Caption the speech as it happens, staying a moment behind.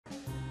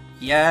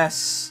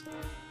Yes.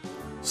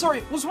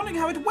 Sorry, was wondering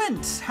how it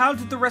went. How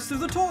did the rest of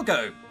the tour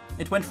go?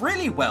 It went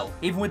really well,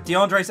 even with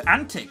DeAndre's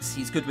antics.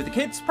 He's good with the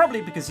kids,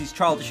 probably because he's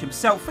childish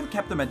himself and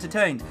kept them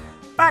entertained.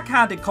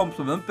 Backhanded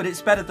compliment, but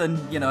it's better than,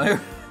 you know,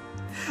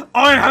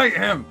 I hate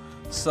him.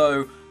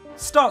 So,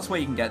 starts where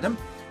you can get them.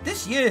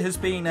 This year has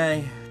been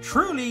a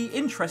truly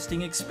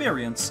interesting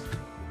experience.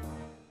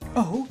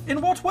 Oh,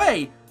 in what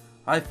way?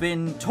 I've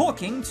been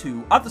talking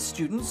to other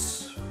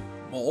students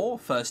more.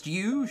 First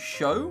you,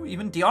 Show,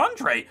 even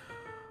DeAndre.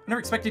 I never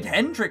expected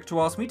Hendrik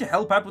to ask me to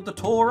help out with the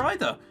tour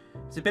either.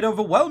 It's a bit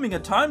overwhelming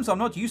at times. I'm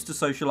not used to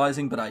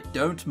socializing, but I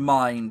don't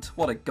mind.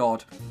 What a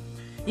god.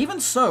 Even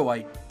so,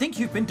 I think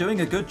you've been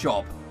doing a good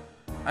job.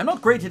 I'm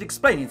not great at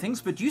explaining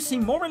things, but you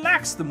seem more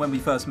relaxed than when we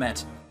first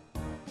met.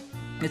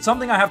 It's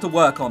something I have to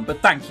work on,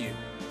 but thank you.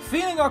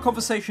 Feeling our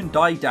conversation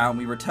died down,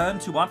 we returned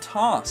to our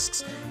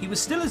tasks. He was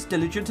still as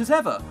diligent as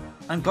ever.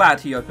 I'm glad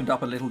he opened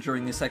up a little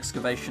during this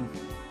excavation.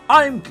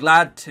 I'm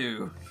glad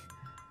too.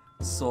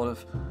 Sort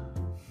of.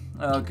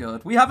 Oh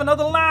good. We have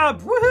another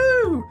lab!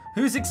 Woohoo!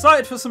 Who's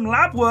excited for some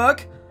lab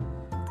work?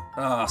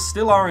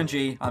 Still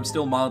RNG. I'm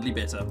still mildly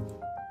bitter.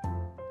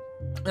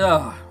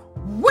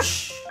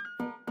 Whoosh!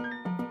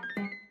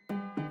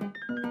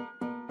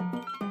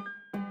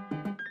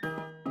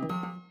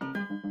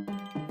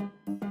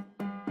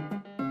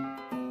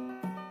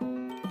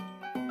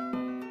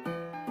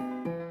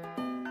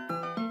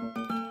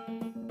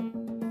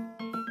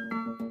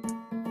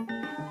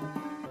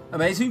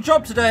 Amazing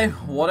job today.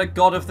 What a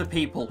god of the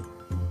people.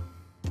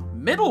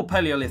 Middle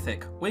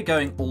Paleolithic. We're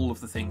going all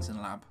of the things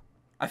in lab.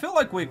 I feel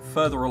like we're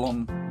further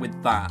along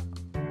with that.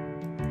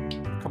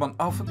 Come on.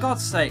 Oh, for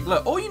God's sake.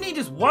 Look, all you need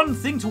is one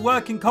thing to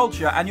work in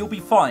culture and you'll be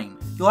fine.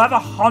 You'll have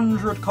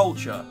 100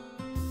 culture.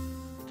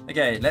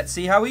 Okay, let's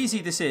see how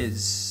easy this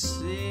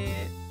is.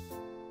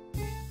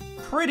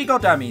 Pretty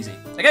goddamn easy.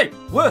 Okay,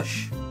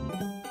 whoosh.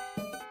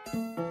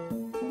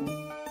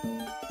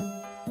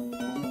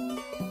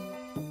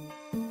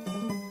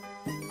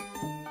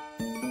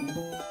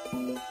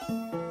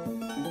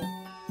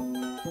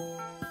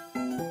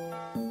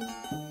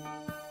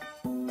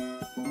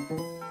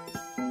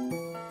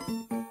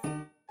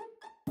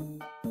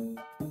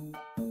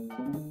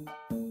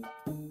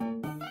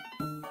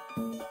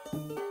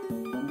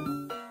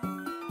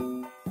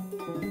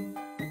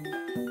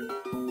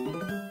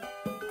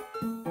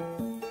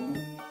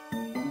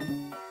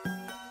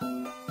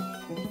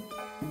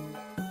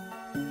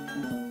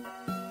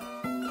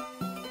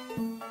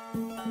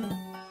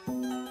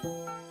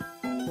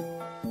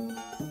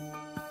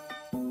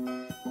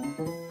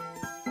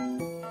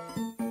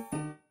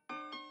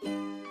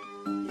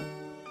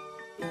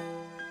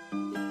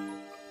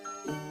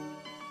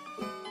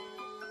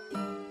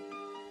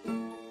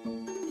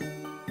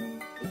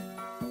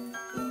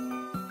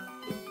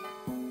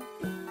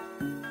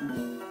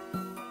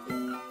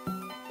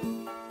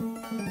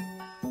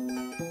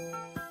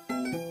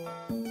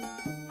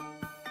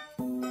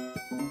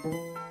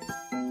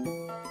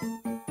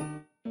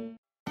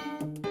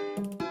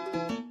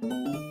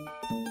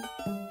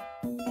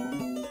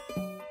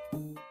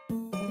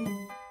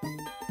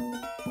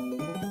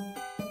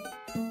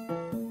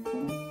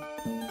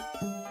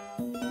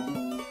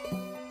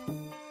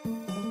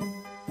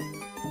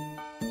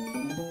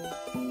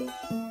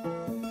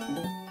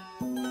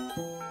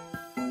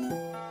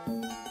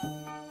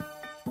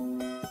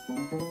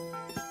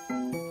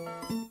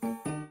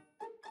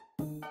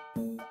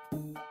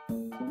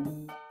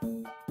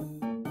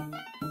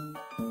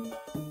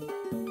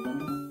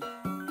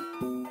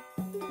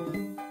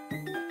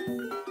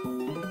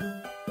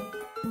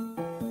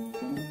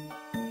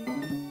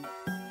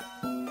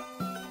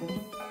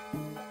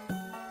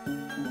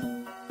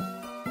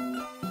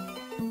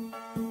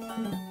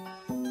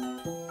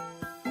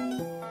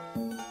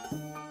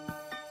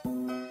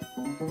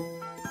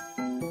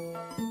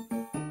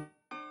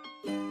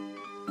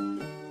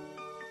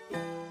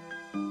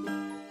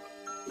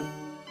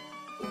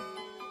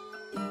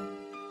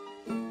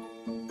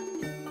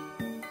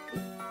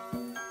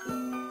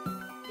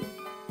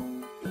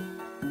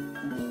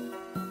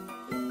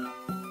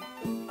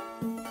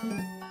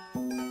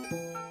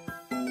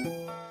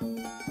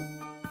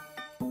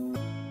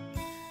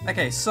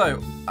 Okay, so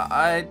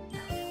I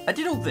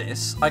did all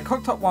this. I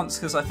cocked up once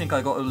because I think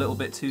I got a little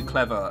bit too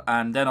clever,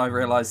 and then I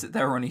realised that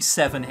there are only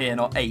 7 here,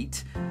 not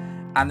 8.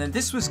 And then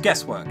this was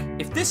guesswork.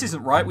 If this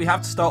isn't right, we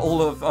have to start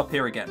all of up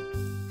here again.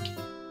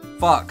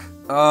 Fuck.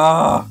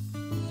 Ugh.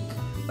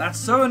 That's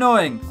so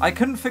annoying. I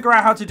couldn't figure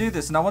out how to do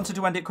this, and I wanted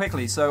to end it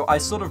quickly, so I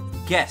sort of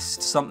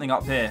guessed something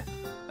up here.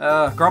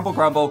 Grumble,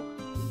 grumble.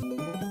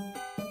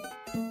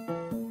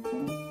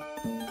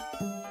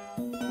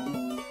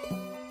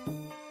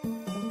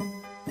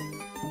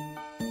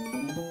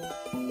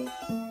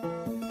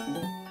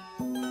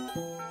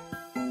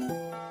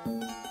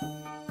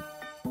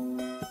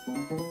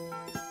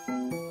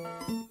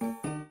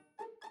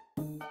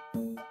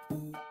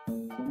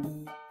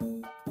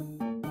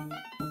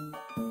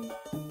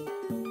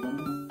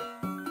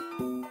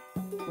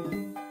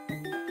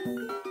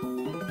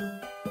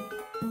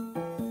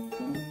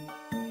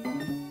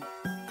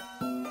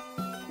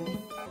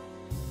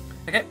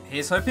 Okay,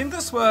 here's hoping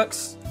this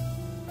works.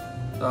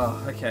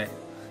 Oh, okay.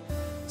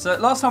 So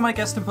last time I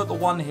guessed and put the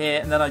 1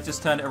 here, and then I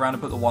just turned it around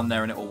and put the 1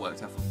 there, and it all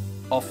worked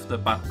off the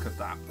back of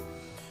that.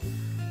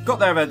 Got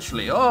there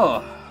eventually.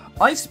 Oh,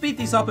 I speed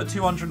these up at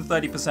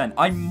 230%.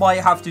 I might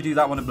have to do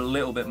that one a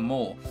little bit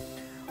more.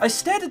 I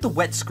stared at the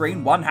wet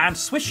screen, one hand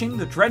swishing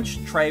the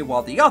drenched tray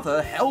while the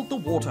other held the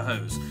water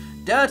hose.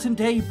 Dirt and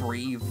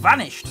debris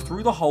vanished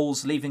through the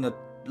holes, leaving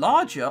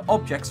larger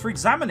objects for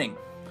examining.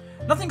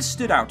 Nothing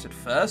stood out at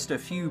first. A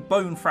few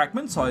bone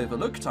fragments I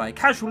overlooked. I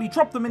casually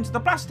dropped them into the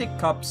plastic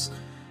cups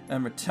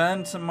and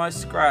returned to my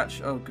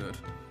scratch. Oh, good.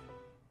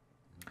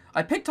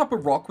 I picked up a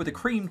rock with a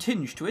cream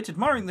tinge to it,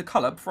 admiring the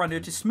colour before I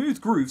noticed smooth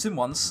grooves in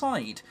one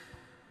side.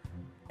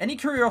 Any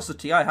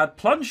curiosity I had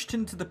plunged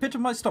into the pit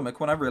of my stomach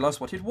when I realised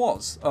what it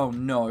was. Oh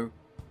no.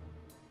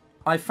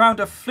 I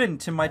found a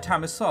flint in my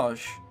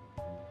tamisage.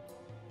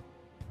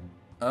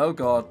 Oh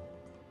god.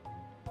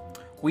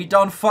 We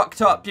done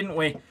fucked up, didn't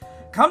we?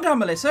 Calm down,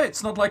 Melissa.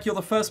 It's not like you're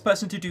the first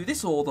person to do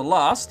this or the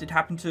last. It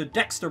happened to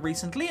Dexter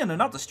recently and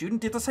another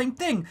student did the same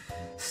thing.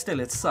 Still,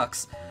 it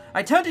sucks.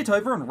 I turned it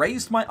over and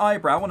raised my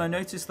eyebrow when I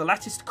noticed the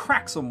latticed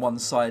cracks on one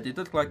side. It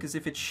looked like as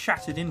if it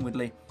shattered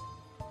inwardly.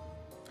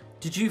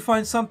 Did you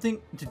find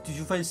something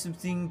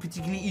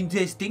particularly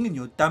interesting in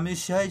your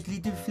tamisage,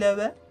 little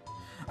flower?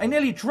 I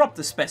nearly dropped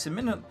the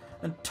specimen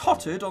and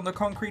tottered on the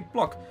concrete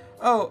block.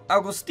 Oh,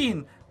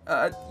 Augustine.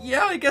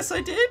 Yeah, I guess I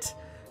did.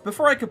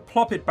 Before I could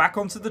plop it back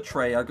onto the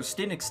tray,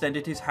 Augustine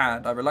extended his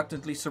hand. I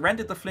reluctantly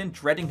surrendered the flint,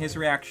 dreading his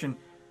reaction.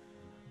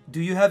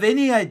 Do you have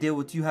any idea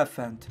what you have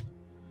found?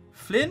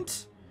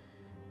 Flint?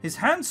 His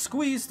hand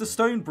squeezed the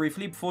stone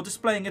briefly before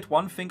displaying it,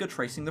 one finger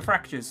tracing the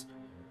fractures.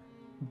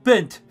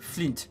 Burnt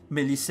flint,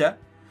 Melissa.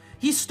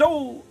 He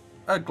stole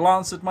a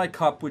glance at my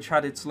cup, which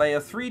had its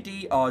layer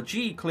 3D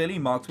RG clearly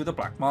marked with a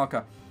black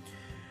marker.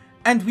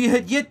 And we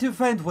had yet to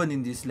find one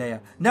in this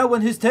layer. Now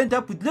one has turned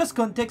up with less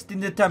context in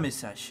the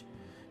tamisage.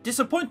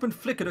 Disappointment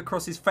flickered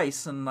across his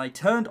face, and I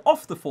turned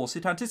off the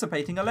faucet,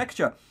 anticipating a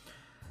lecture.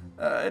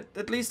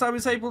 At least I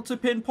was able to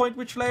pinpoint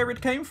which layer it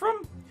came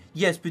from?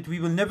 Yes, but we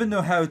will never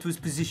know how it was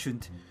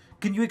positioned.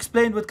 Can you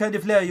explain what kind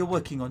of layer you're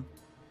working on?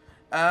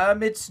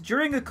 It's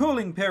during a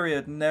cooling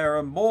period, and there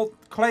are more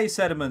clay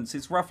sediments.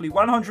 It's roughly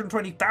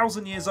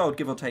 120,000 years old,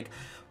 give or take.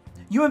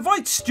 You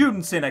invite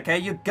students in, okay?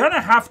 You're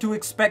gonna have to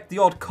expect the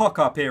odd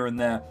cock-up here and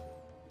there.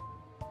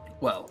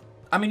 Well,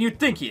 I mean, you'd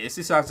think he is.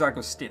 This is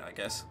Agustin, I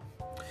guess.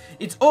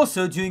 It's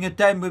also during a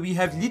time where we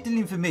have little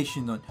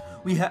information on.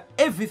 We have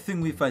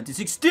everything we find is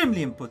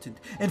extremely important,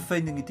 and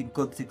finding it in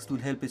context will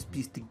help us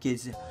piece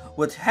together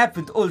what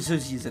happened all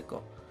those years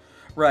ago.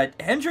 Right,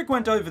 Hendrik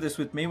went over this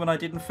with me when I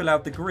didn't fill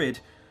out the grid.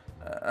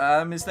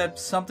 Is there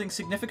something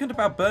significant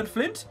about burnt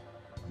flint?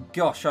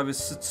 Gosh, I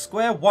was at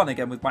square one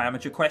again with my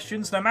amateur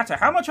questions. No matter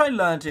how much I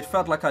learned, it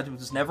felt like it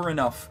was never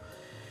enough.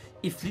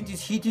 If flint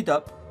is heated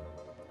up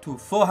to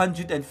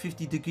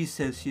 450 degrees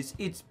Celsius,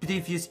 its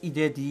previous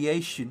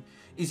irradiation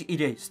is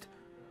erased.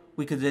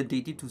 We can then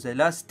date it to the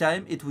last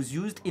time it was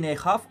used in a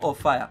hearth or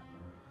fire.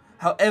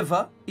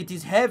 However, it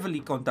is heavily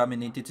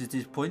contaminated at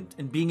this point,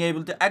 and being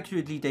able to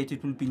accurately date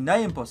it will be nigh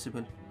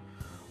impossible.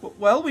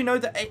 Well, we know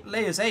the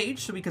layer's age,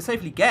 so we can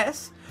safely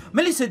guess.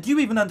 Melissa, do you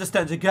even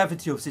understand the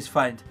gravity of this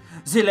find?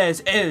 The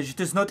layer's age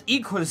does not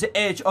equal the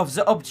age of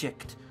the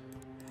object.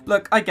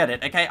 Look, I get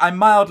it, okay? I'm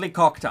mildly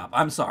cocked up.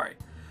 I'm sorry.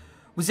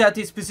 Without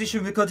its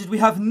position recorded, we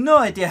have no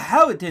idea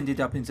how it ended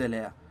up in the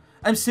layer.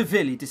 I'm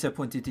severely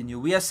disappointed in you.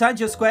 We assigned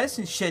your squares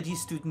since Shady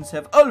students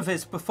have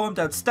always performed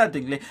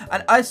outstandingly,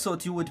 and I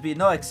thought you would be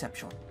no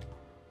exception.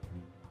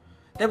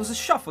 There was a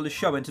shuffle as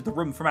Shaw entered the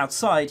room from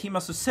outside. He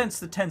must have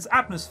sensed the tense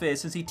atmosphere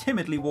since he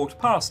timidly walked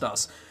past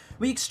us.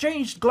 We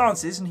exchanged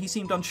glances and he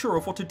seemed unsure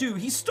of what to do.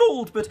 He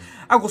stalled, but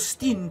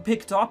Agustin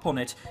picked up on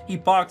it. He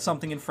barked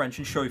something in French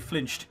and Shaw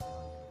flinched.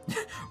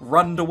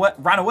 ran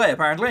away,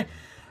 apparently.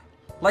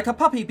 Like a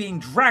puppy being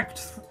dragged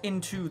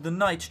into the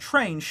night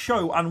train,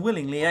 Shaw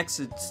unwillingly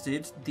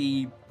exited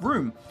the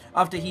room.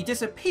 After he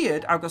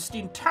disappeared,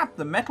 Augustine tapped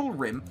the metal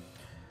rim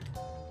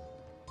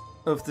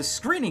of the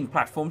screening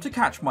platform to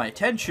catch my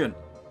attention.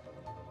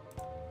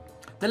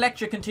 The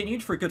lecture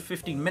continued for a good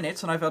 15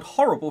 minutes, and I felt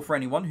horrible for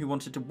anyone who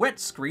wanted to wet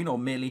screen or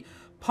merely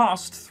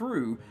passed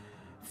through.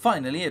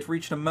 Finally, it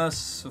reached a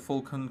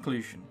merciful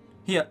conclusion.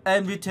 Here, I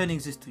am returning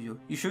this to you.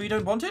 You sure you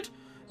don't want it?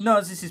 No,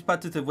 this is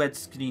part of the wet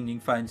screening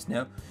finds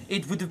now.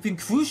 It would have been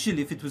crucial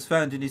if it was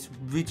found in its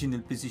original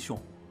position.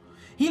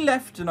 He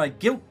left, and I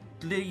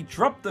guiltily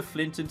dropped the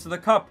flint into the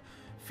cup,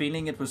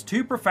 feeling it was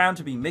too profound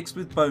to be mixed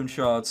with bone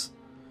shards.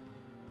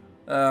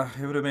 It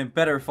would have been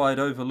better if I had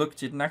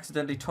overlooked it and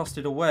accidentally tossed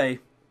it away.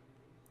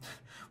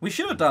 We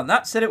should have done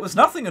that, said it was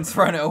nothing and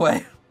thrown it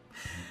away.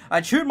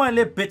 I chewed my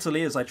lip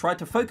bitterly as I tried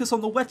to focus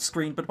on the wet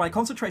screen, but my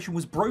concentration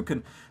was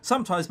broken.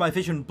 Sometimes my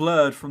vision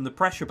blurred from the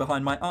pressure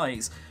behind my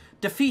eyes.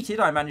 Defeated,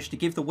 I managed to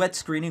give the wet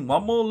screening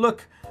one more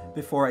look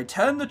before I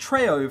turned the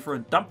tray over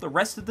and dumped the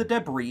rest of the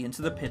debris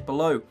into the pit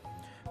below.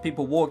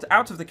 People walked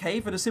out of the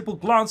cave, and a simple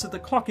glance at the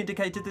clock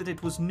indicated that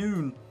it was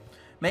noon.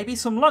 Maybe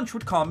some lunch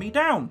would calm me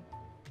down.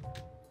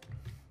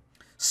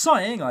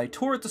 Sighing, I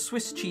tore at the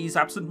Swiss cheese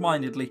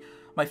absent-mindedly,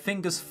 my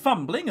fingers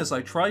fumbling as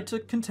I tried to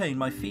contain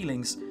my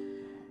feelings.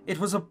 It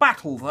was a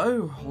battle,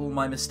 though. All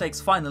my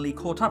mistakes finally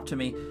caught up to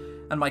me,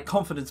 and my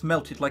confidence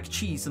melted like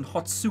cheese in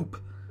hot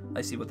soup.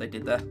 I see what they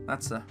did there.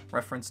 That's a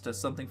reference to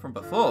something from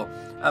before.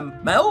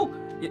 Mel?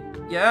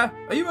 Yeah?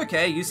 Are you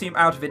okay? You seem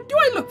out of it. Do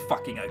I look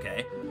fucking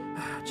okay?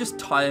 Just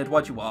tired,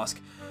 why'd you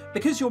ask?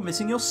 Because you're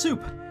missing your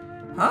soup.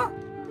 Huh?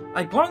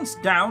 I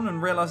glanced down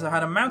and realised I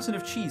had a mountain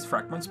of cheese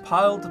fragments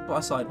piled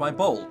beside my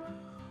bowl.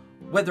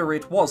 Whether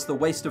it was the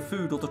waste of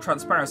food or the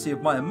transparency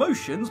of my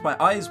emotions, my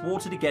eyes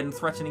watered again,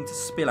 threatening to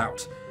spill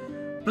out.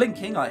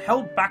 Blinking, I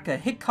held back a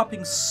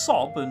hiccuping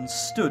sob and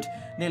stood,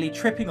 nearly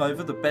tripping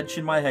over the bench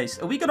in my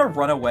haste. Are we going to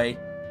run away?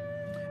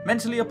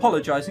 Mentally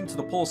apologising to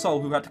the poor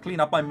soul who had to clean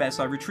up my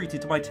mess, I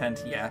retreated to my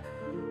tent. Yeah,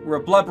 we're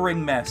a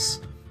blubbering mess.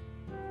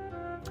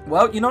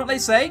 Well, you know what they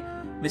say?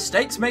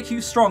 Mistakes make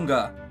you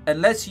stronger,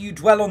 unless you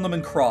dwell on them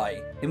and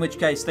cry, in which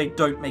case they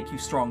don't make you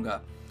stronger.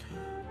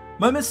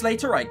 Moments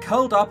later, I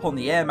curled up on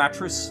the air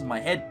mattress, my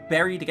head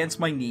buried against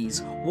my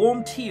knees.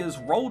 Warm tears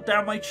rolled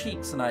down my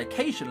cheeks, and I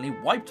occasionally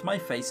wiped my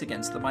face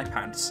against my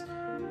pants.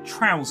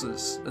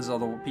 Trousers, as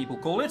other people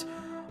call it.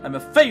 I'm a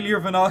failure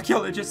of an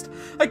archaeologist.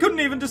 I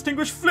couldn't even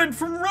distinguish flint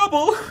from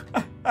rubble.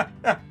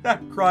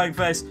 Crying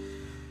face.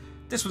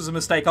 This was a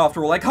mistake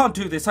after all. I can't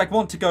do this. I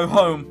want to go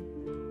home.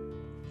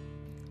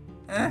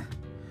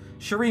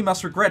 Cherie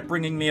must regret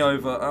bringing me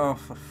over. Oh,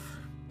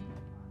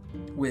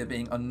 we're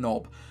being a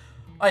knob.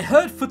 I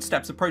heard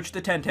footsteps approach the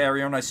tent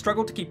area and I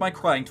struggled to keep my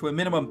crying to a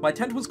minimum. My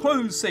tent was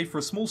closed, save for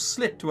a small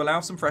slit to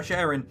allow some fresh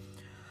air in.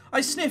 I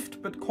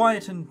sniffed, but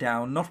quietened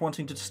down, not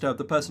wanting to disturb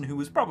the person who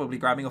was probably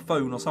grabbing a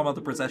phone or some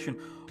other possession,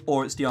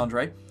 or it's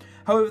DeAndre.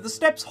 However, the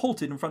steps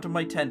halted in front of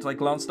my tent. I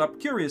glanced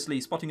up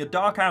curiously, spotting a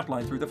dark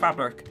outline through the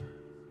fabric.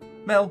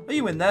 Mel, are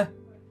you in there?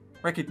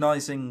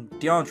 Recognising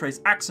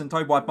DeAndre's accent,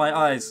 I wiped my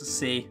eyes.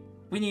 See,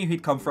 we knew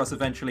he'd come for us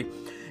eventually.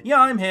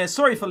 Yeah, I'm here.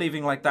 Sorry for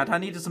leaving like that. I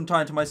needed some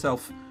time to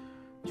myself.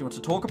 Do you want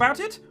to talk about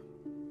it?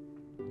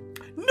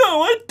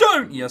 No, I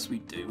don't! Yes, we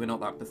do. We're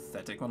not that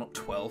pathetic. We're not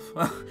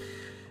 12.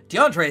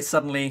 DeAndre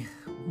suddenly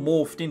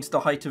morphed into the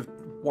height of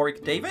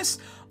Warwick Davis.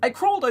 I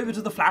crawled over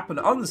to the flap and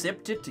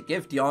unzipped it to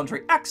give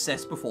DeAndre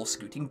access before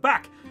scooting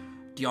back.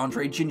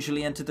 DeAndre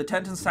gingerly entered the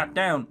tent and sat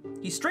down.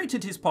 He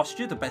straightened his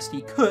posture the best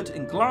he could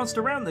and glanced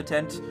around the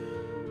tent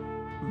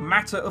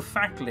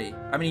matter-of-factly.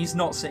 I mean, he's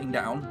not sitting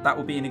down. That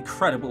would be an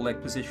incredible leg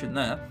position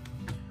there.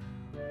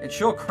 It's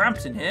sure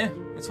cramped in here.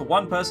 It's a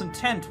one-person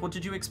tent. What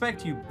did you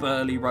expect, you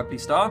burly rugby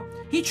star?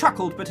 He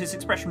chuckled, but his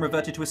expression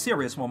reverted to a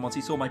serious one once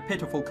he saw my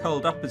pitiful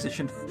curled-up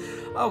position.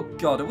 Oh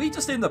god, are we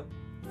just in the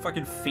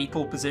fucking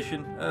fetal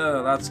position?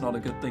 That's not a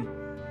good thing.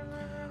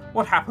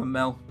 What happened,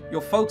 Mel?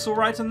 Your folks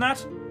alright and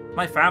that?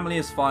 My family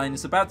is fine.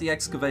 It's about the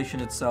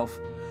excavation itself.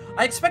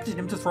 I expected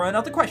him to throw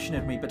another question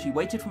at me, but he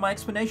waited for my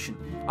explanation.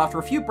 After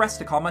a few breaths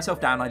to calm myself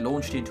down, I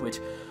launched into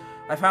it.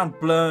 I found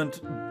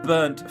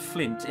burnt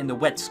flint in the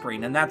wet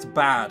screen, and that's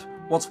bad.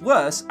 What's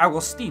worse,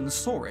 Augustine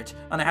saw it,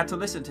 and I had to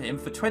listen to him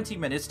for 20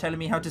 minutes telling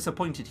me how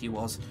disappointed he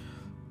was.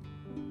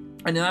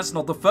 And that's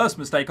not the first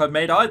mistake I've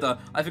made either.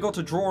 I forgot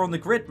to draw on the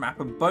grid map,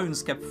 and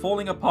bones kept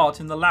falling apart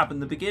in the lab in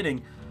the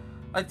beginning.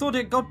 I thought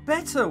it got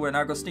better when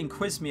Augustine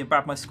quizzed me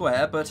about my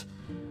square, but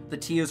the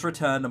tears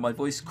returned and my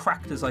voice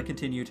cracked as I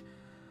continued.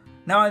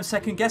 Now I'm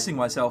second-guessing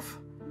myself.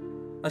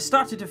 I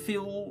started to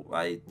feel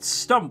I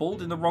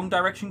stumbled in the wrong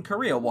direction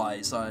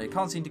career-wise. I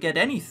can't seem to get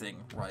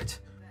anything right.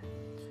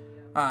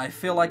 I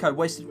feel like I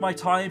wasted my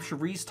time,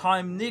 Cherie's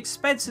time, and the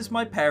expenses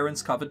my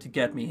parents covered to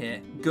get me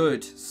here.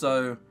 Good.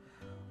 So,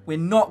 we're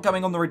not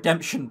going on the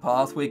redemption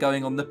path, we're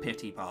going on the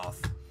pity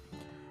path.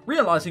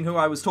 Realising who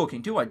I was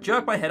talking to, I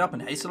jerked my head up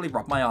and hastily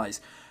rubbed my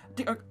eyes.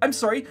 I'm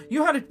sorry,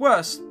 you had it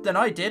worse than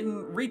I did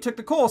and retook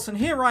the course, and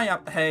here I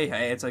am. Hey,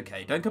 it's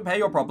okay. Don't compare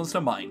your problems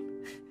to mine.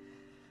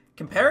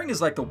 Comparing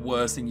is like the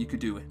worst thing you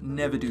could do.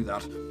 Never do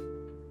that.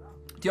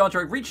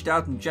 DeAndre reached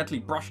out and gently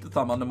brushed the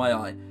thumb under my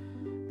eye.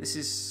 This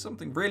is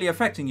something really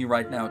affecting you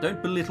right now.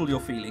 Don't belittle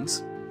your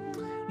feelings.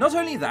 Not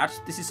only that,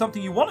 this is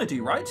something you want to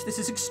do, right? This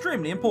is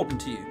extremely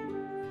important to you.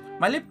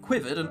 My lip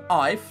quivered and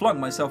I flung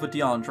myself at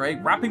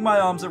DeAndre, wrapping my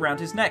arms around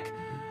his neck.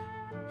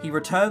 He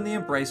returned the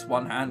embrace,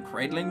 one hand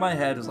cradling my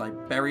head as I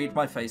buried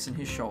my face in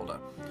his shoulder.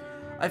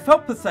 I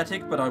felt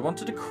pathetic, but I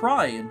wanted to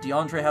cry, and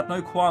DeAndre had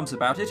no qualms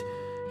about it.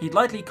 He'd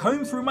lightly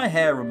combed through my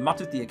hair and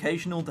muttered the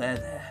occasional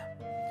there.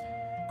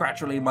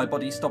 Gradually, my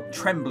body stopped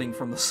trembling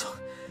from the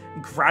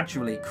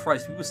Gradually,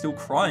 Christ, we were still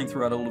crying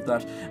throughout all of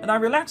that, and I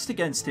relaxed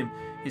against him.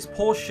 His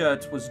poor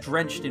shirt was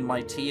drenched in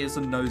my tears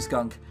and nose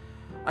gunk.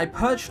 I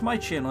perched my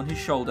chin on his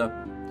shoulder.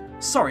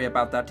 Sorry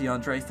about that,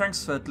 DeAndre.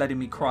 Thanks for letting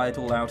me cry it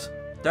all out.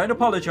 Don't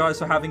apologise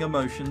for having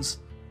emotions.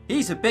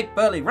 He's a big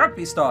burly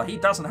rugby star. He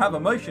doesn't have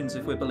emotions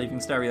if we're believing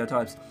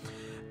stereotypes.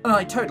 And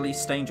I totally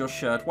stained your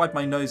shirt, wiped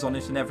my nose on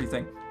it and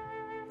everything.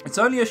 It's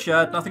only a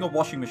shirt, nothing a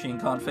washing machine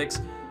can't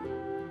fix.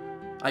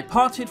 I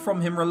parted from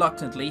him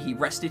reluctantly. He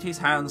rested his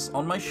hands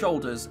on my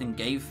shoulders and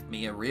gave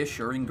me a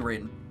reassuring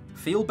grin.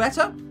 Feel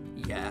better?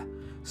 Yeah.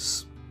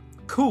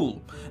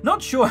 Cool.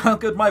 Not sure how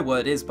good my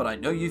word is, but I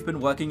know you've been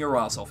working your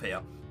ass off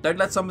here. Don't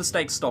let some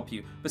mistakes stop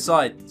you.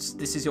 Besides,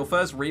 this is your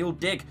first real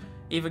dig.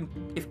 Even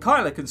if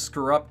Kyler can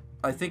screw up,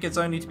 I think it's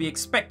only to be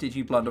expected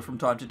you blunder from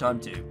time to time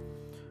too.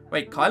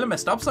 Wait, Kyler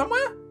messed up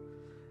somewhere?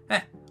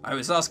 I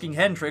was asking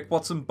Hendrik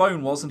what some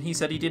bone was and he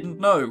said he didn't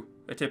know.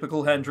 A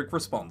typical Hendrik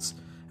response.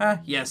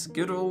 Yes,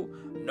 good old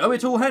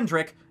know-it-all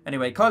Hendrik.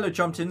 Anyway, Kyler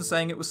jumped in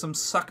saying it was some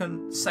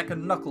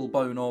second knuckle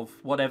bone of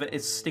whatever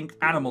extinct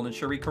animal, and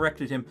Cherie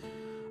corrected him.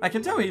 I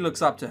can tell he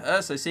looks up to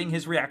her, so seeing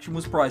his reaction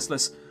was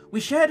priceless. We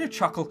shared a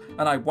chuckle,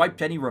 and I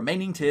wiped any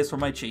remaining tears from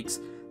my cheeks.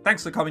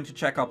 Thanks for coming to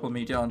check up on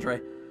me, DeAndre.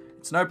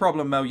 It's no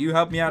problem, Mel. You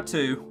helped me out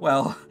too.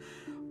 Well,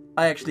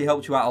 I actually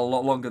helped you out a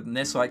lot longer than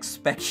this, so I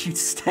expect you to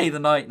stay the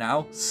night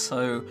now.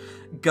 So,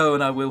 go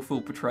and I will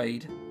feel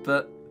betrayed.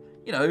 But,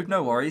 you know,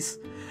 no worries.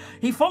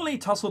 He fondly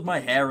tousled my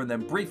hair and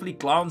then briefly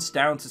glanced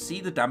down to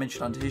see the damage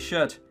done to his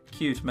shirt.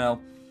 Cute,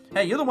 Mel.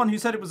 Hey, you're the one who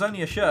said it was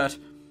only a shirt.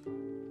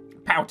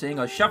 Pouting,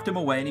 I shoved him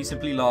away and he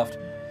simply laughed.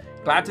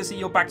 Glad to see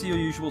you're back to your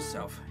usual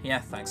self. Yeah,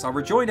 thanks. I'll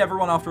rejoin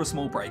everyone after a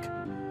small break.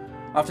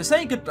 After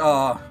saying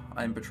I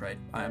am betrayed.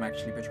 I am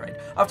actually betrayed.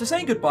 After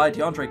saying goodbye,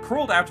 DeAndre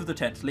crawled out of the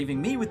tent,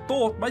 leaving me with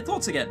my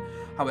thoughts again.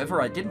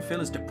 However, I didn't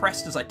feel as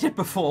depressed as I did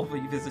before we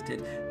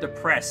visited.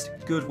 Depressed.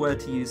 Good word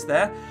to use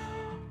there.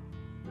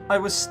 I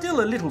was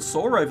still a little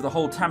sore over the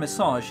whole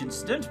Tamassage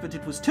incident, but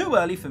it was too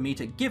early for me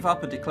to give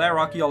up and declare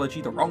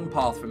archaeology the wrong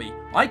path for me.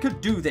 I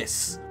could do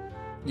this.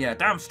 Yeah,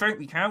 damn straight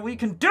we can. We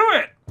can do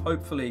it!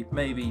 Hopefully,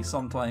 maybe,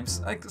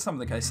 sometimes. Some of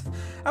the cases.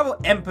 How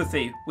about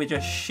empathy we're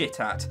just shit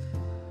at?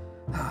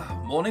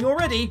 Morning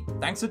already.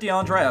 Thanks to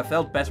DeAndre, I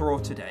felt better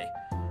off today.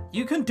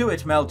 You can do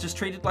it, Mel. Just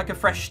treat it like a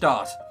fresh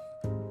start.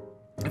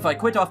 If I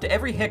quit after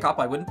every hiccup,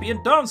 I wouldn't be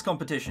in dance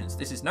competitions.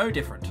 This is no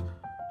different.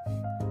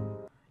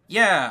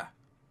 Yeah.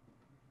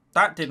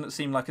 That didn't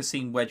seem like a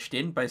scene wedged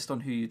in based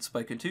on who you'd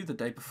spoken to the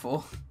day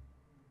before.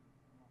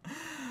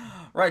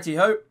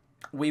 Righty-ho.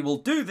 We will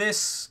do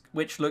this,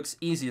 which looks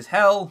easy as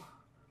hell,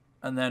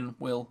 and then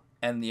we'll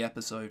end the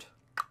episode.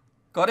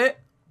 Got it?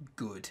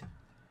 Good.